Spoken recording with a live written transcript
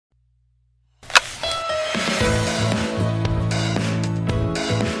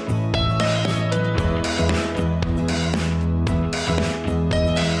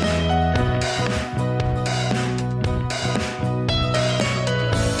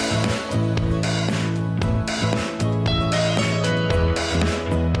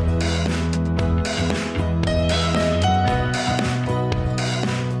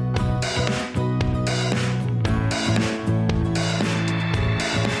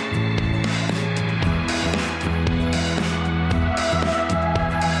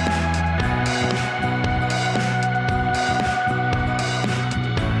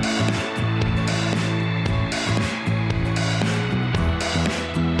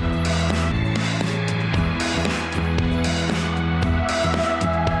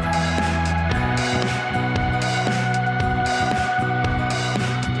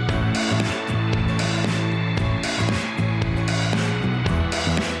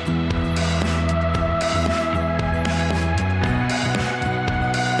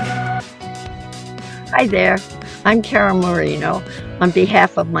Hi there, I'm Kara Marino. On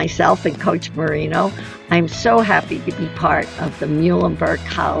behalf of myself and Coach Marino, I'm so happy to be part of the Muhlenberg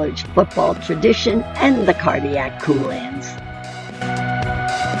College football tradition and the Cardiac Coolants.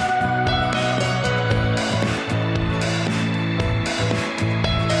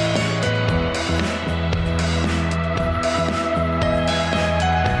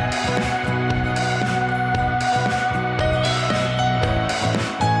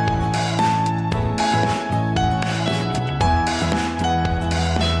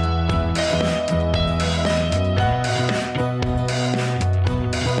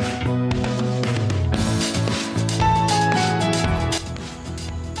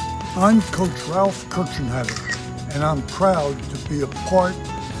 I'm Coach Ralph Kirchenhatter, and I'm proud to be a part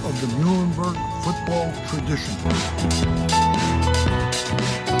of the Muhlenberg football tradition.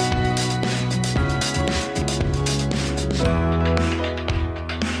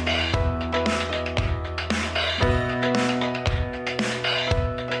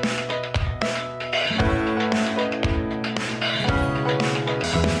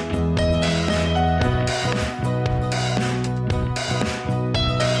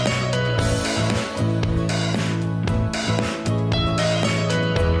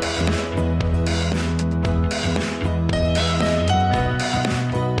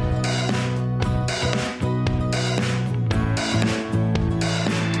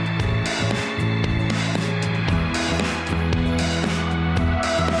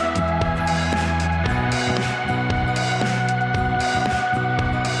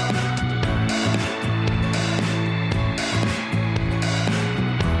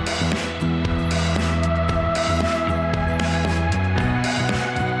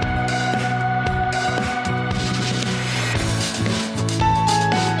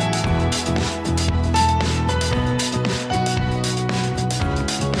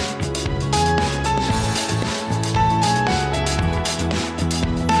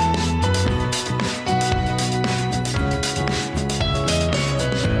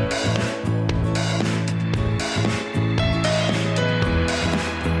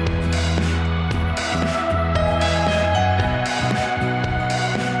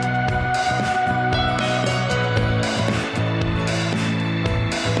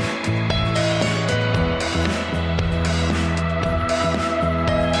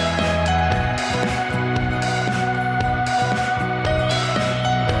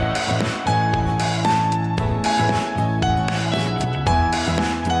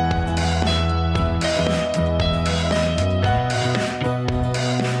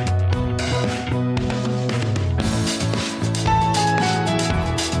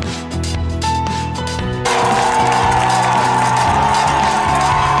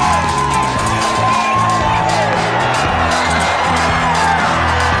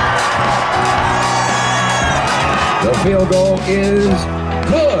 The field goal is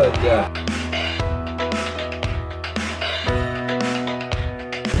good.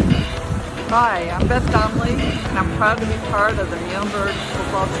 Hi, I'm Beth Donnelly, and I'm proud to be part of the Muhlenberg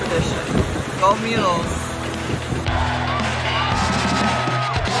football tradition. Go Mules!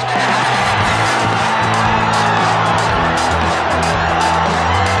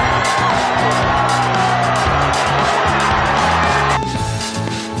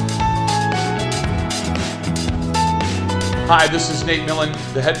 Hi, this is Nate Millen,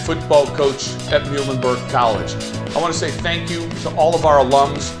 the head football coach at Muhlenberg College. I want to say thank you to all of our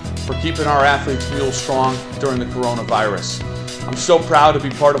alums for keeping our athletes mule strong during the coronavirus. I'm so proud to be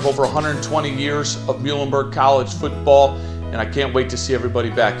part of over 120 years of Muhlenberg College football, and I can't wait to see everybody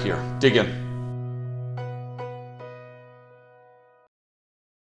back here. Dig in.